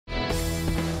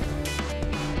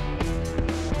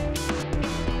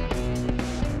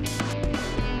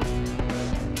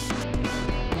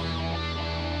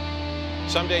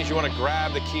Some days you want to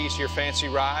grab the keys to your fancy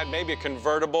ride, maybe a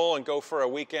convertible, and go for a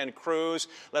weekend cruise,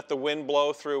 let the wind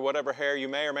blow through whatever hair you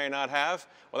may or may not have.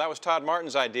 Well, that was Todd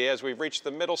Martin's idea as we've reached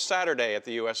the middle Saturday at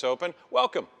the U.S. Open.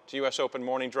 Welcome to U.S. Open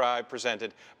Morning Drive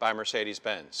presented by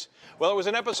Mercedes-Benz. Well, it was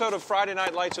an episode of Friday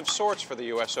Night Lights of sorts for the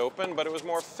U.S. Open, but it was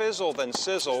more fizzle than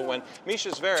sizzle when Misha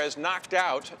Zverev knocked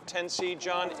out 10-seed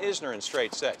John Isner in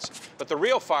straight sets. But the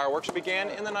real fireworks began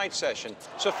in the night session.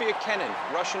 Sofia Kenin,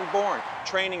 Russian-born,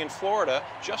 training in Florida,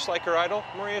 just like her idol,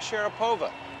 Maria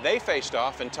Sharapova. They faced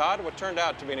off, and Todd, what turned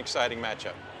out to be an exciting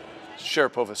matchup.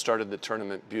 Sharapova started the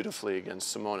tournament beautifully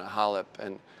against Simona Halep,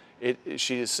 and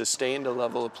she has sustained a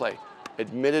level of play.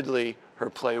 Admittedly, her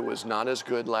play was not as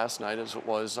good last night as it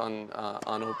was on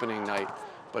opening night,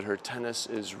 but her tennis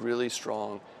is really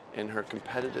strong, and her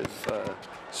competitive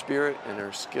spirit and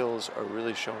her skills are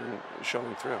really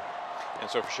showing through. And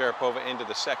so for Sharapova into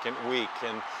the second week,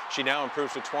 and she now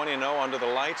improves to 20-0 under the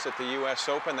lights at the U.S.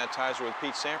 Open. That ties her with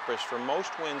Pete Sampras for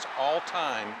most wins all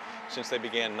time since they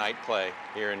began night play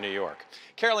here in New York.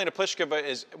 Karolina Pliskova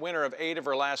is winner of 8 of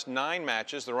her last 9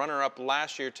 matches. The runner-up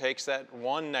last year takes that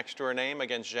one next to her name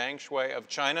against Zhang Shui of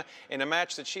China in a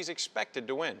match that she's expected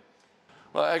to win.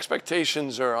 Well,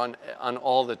 expectations are on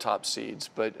all the top seeds,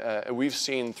 but we've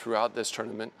seen throughout this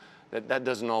tournament that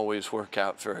doesn't always work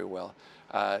out very well.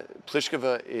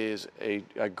 Pliskova is a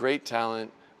great talent,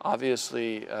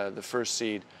 obviously the first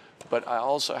seed, but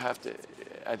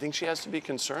I think she has to be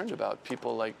concerned about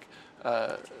people like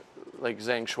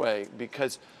Zhang Shui,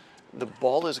 because the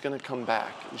ball is going to come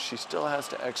back. She still has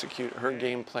to execute her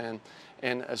game plan,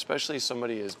 and especially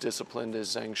somebody as disciplined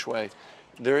as Zhang Shui,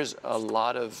 there's a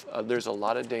lot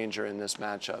of danger in this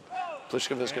matchup.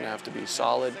 Pliskova is going to have to be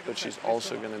solid, but she's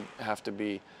also going to have to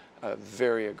be a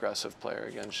very aggressive player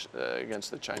against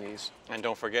the Chinese. And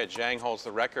don't forget, Zhang holds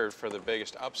the record for the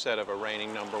biggest upset of a reigning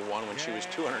 #1 when she was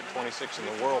 226 in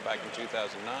the world back in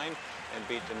 2009 and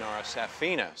beat Dinara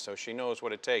Safina. So she knows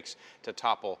what it takes to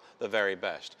topple the very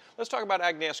best. Let's talk about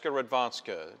Agnieszka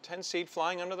Radwanska, 10-seed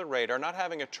flying under the radar, not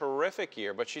having a terrific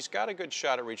year, but she's got a good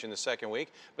shot at reaching the second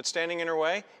week. But standing in her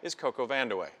way is Coco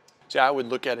Vandeweghe. See, I would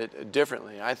look at it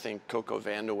differently. I think Coco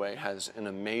Vandeweghe has an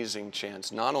amazing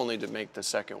chance not only to make the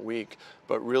second week,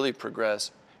 but really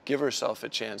progress, give herself a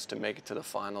chance to make it to the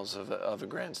finals of a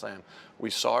Grand Slam. We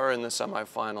saw her in the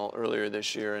semifinal earlier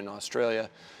this year in Australia.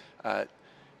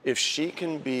 If she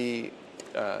can be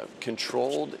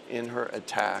controlled in her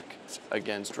attack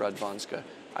against Radwanska,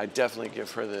 I definitely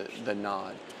give her the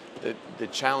nod. The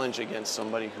challenge against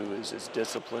somebody who is as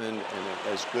disciplined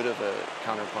and as good of a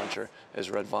counterpuncher as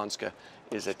Radwanska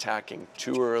is attacking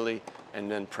too early and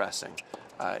then pressing.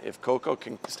 If Coco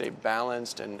can stay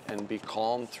balanced and be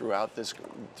calm throughout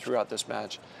this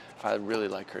match, I really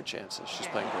like her chances. She's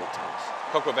playing great tennis.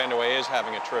 Coco Vandeweghe is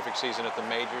having a terrific season at the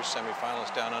majors,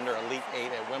 semifinals down under, Elite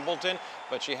 8 at Wimbledon,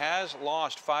 but she has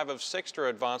lost 5 of 6 to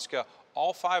Radwanska,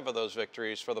 all 5 of those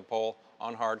victories for the Pole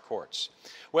on hard courts.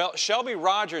 Well, Shelby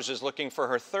Rogers is looking for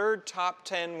her 3rd top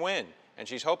 10 win, and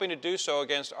she's hoping to do so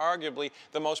against arguably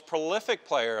the most prolific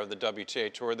player of the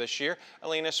WTA Tour this year,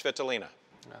 Alina Svitolina.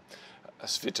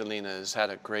 Svitolina has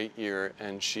had a great year,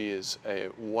 and she is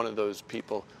one of those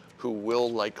people who will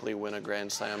likely win a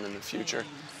Grand Slam in the future.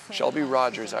 Shelby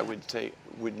Rogers, I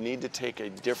would need to take a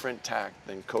different tack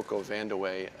than Coco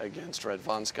Vandeweghe against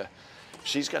Radwanska.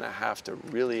 She's going to have to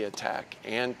really attack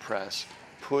and press,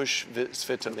 push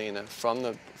Svitolina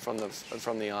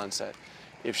from the onset.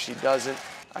 If she doesn't,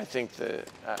 I think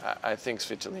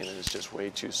Svitolina is just way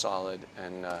too solid.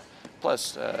 And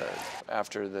plus,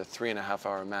 after the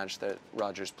 3.5-hour match that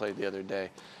Rogers played the other day,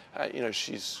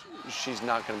 she's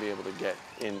not going to be able to get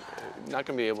in, not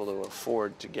going to be able to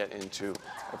afford to get into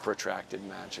a protracted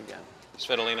match again.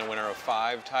 Svitolina, winner of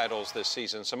 5 titles this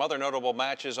season. Some other notable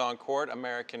matches on court.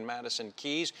 American Madison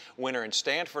Keys, winner in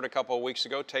Stanford a couple of weeks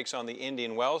ago, takes on the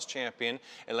Indian Wells champion,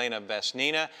 Elena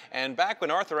Vesnina. And back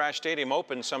when Arthur Ashe Stadium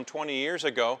opened some 20 years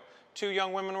ago, 2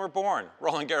 young women were born.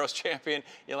 Roland Garros champion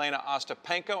Yelena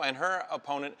Ostapenko and her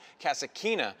opponent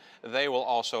Kasatkina. They will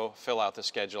also fill out the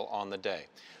schedule on the day.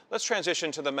 Let's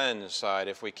transition to the men's side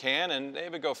if we can. And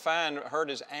David Goffin hurt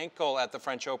his ankle at the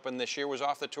French Open this year, was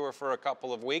off the tour for a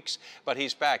couple of weeks, but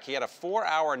he's back. He had a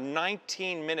 4-hour,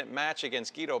 19-minute match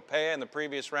against Guido Pella in the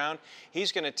previous round.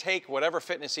 He's going to take whatever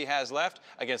fitness he has left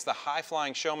against the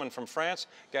high-flying showman from France,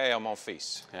 Gael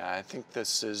Monfils. Yeah, I think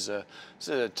this is a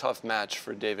tough match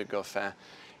for David Goffin.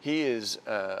 He is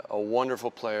a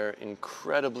wonderful player,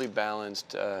 incredibly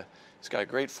balanced. He's got a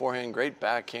great forehand, great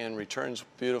backhand, returns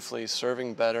beautifully,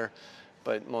 serving better.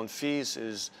 But Monfils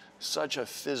is such a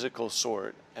physical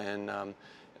sort, and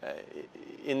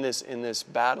in this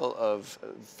battle of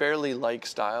fairly like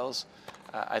styles,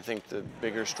 I think the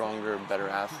bigger, stronger, better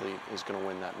athlete is going to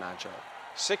win that matchup.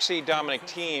 6-seed Dominic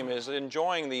Thiem is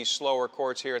enjoying these slower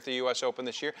courts here at the U.S. Open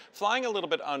this year, flying a little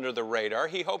bit under the radar.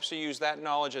 He hopes to use that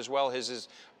knowledge as well as his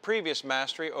previous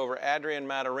mastery over Adrien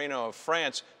Maturino of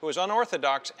France, who is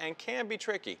unorthodox and can be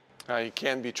tricky. He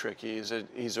can be tricky.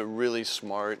 He's a really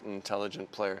smart, intelligent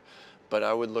player. But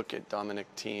I would look at Dominic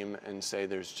Thiem and say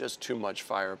there's just too much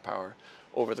firepower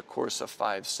over the course of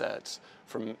 5 sets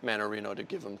for Maturino to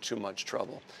give him too much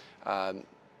trouble.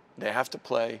 They have to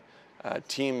play.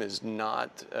 Thiem is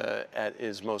not at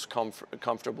his most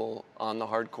comfortable on the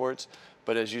hard courts,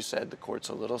 but as you said, the court's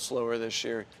a little slower this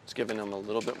year. It's given him a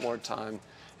little bit more time,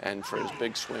 and for his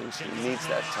big swings, he needs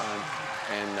that time.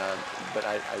 But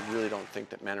I really don't think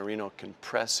that Maturino can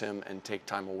press him and take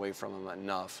time away from him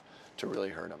enough to really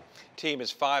hurt him. Thiem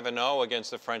is 5-0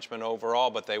 against the Frenchman overall,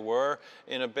 but they were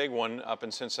in a big one up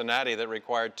in Cincinnati that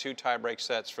required 2 tiebreak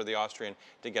sets for the Austrian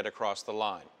to get across the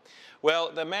line.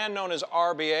 Well, the man known as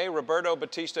RBA, Roberto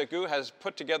Bautista Agut, has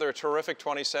put together a terrific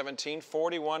 2017,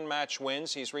 41 match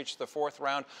wins. He's reached the 4th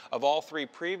round of all 3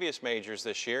 previous majors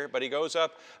this year, but he goes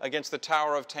up against the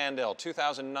Tower of Tandil,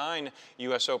 2009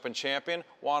 U.S. Open champion,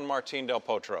 Juan Martín del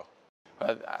Potro.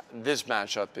 This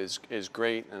matchup is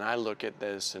great, and I look at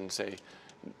this and say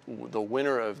the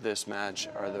winner of this match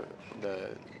are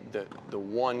the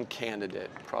one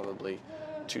candidate probably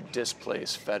to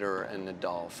displace Federer and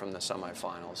Nadal from the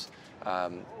semifinals.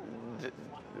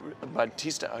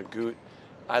 Bautista Agut,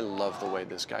 I love the way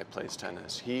this guy plays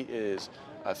tennis. He is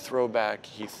a throwback.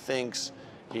 He thinks.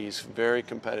 He's very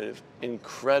competitive,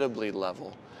 incredibly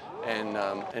level,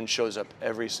 and shows up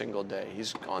every single day.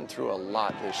 He's gone through a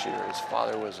lot this year. His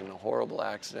father was in a horrible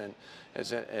accident,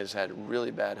 has had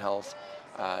really bad health,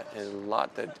 and a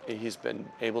lot that he's been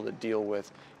able to deal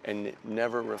with, and it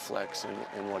never reflects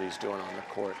in what he's doing on the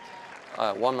court.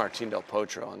 Juan Martín del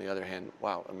Potro, on the other hand,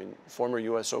 wow, I mean, former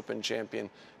U.S. Open champion,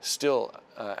 still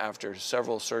after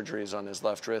several surgeries on his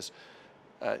left wrist,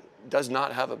 does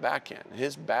not have a backhand.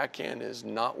 His backhand is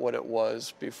not what it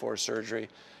was before surgery.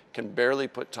 Can barely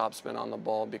put topspin on the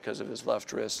ball because of his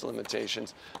left wrist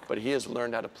limitations, but he has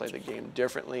learned how to play the game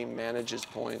differently, manages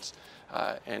points,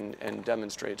 and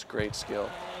demonstrates great skill.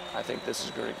 I think this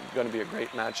is going to be a great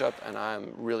matchup, and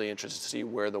I'm really interested to see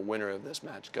where the winner of this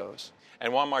match goes.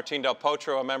 And Juan Martín del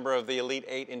Potro, a member of the Elite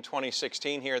 8 in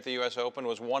 2016 here at the U.S. Open,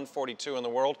 was 142 in the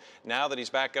world. Now that he's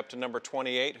back up to number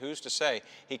 28, who's to say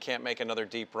he can't make another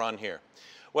deep run here?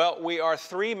 Well, we are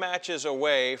 3 matches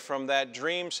away from that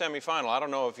dream semifinal. I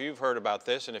don't know if you've heard about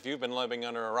this, and if you've been living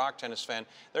under a rock, tennis fan,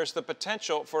 there's the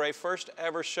potential for a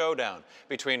first-ever showdown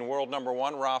between world number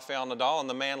 1 Rafael Nadal and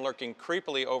the man lurking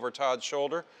creepily over Todd's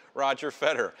shoulder, Roger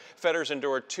Federer. Federer's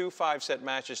endured 2 5-set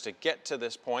matches to get to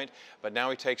this point, but now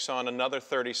he takes on another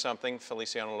 30-something,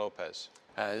 Feliciano Lopez.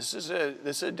 This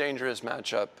is a dangerous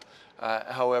matchup.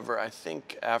 However, I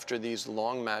think after these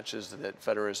long matches that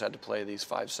Federer has had to play, these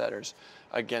 5-setters,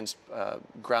 against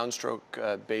ground stroke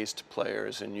based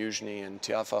players in Yuzhny and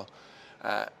Tiafoe,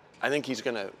 I think he's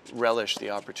going to relish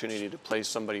the opportunity to play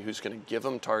somebody who's going to give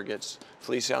him targets.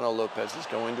 Feliciano Lopez is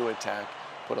going to attack,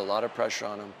 put a lot of pressure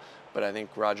on him, but I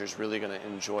think Roger's really going to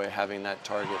enjoy having that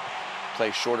target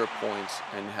play shorter points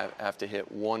and have to hit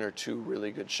 1 or 2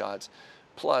 really good shots.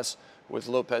 Plus, with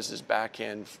Lopez's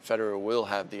backhand, Federer will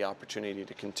have the opportunity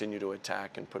to continue to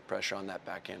attack and put pressure on that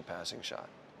backhand passing shot.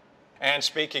 And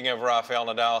speaking of Rafael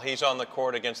Nadal, he's on the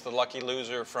court against the lucky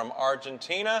loser from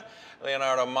Argentina,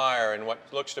 Leonardo Mayer, in what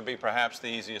looks to be perhaps the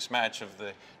easiest match of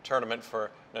the tournament for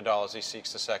Nadal as he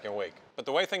seeks the 2nd week. But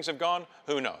the way things have gone,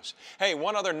 who knows? Hey,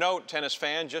 one other note, tennis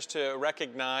fan, just to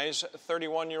recognize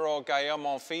 31-year-old Gael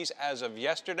Monfils as of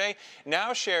yesterday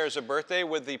now shares a birthday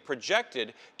with the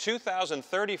projected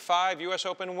 2035 U.S.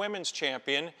 Open Women's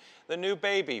Champion, the new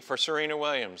baby for Serena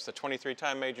Williams, the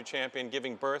 23-time major champion,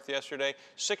 giving birth yesterday,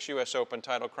 6 U.S. Open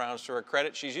title crowns to her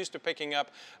credit. She's used to picking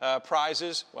up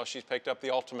prizes. Well, she's picked up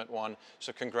the ultimate one,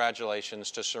 so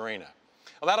congratulations to Serena.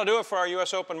 Well, that'll do it for our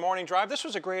U.S. Open morning drive. This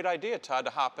was a great idea, Todd,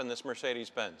 to hop in this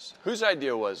Mercedes-Benz. Whose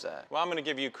idea was that? Well, I'm going to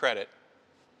give you credit.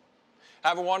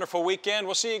 Have a wonderful weekend.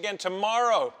 We'll see you again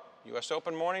tomorrow. U.S.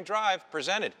 Open morning drive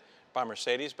presented by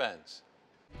Mercedes-Benz.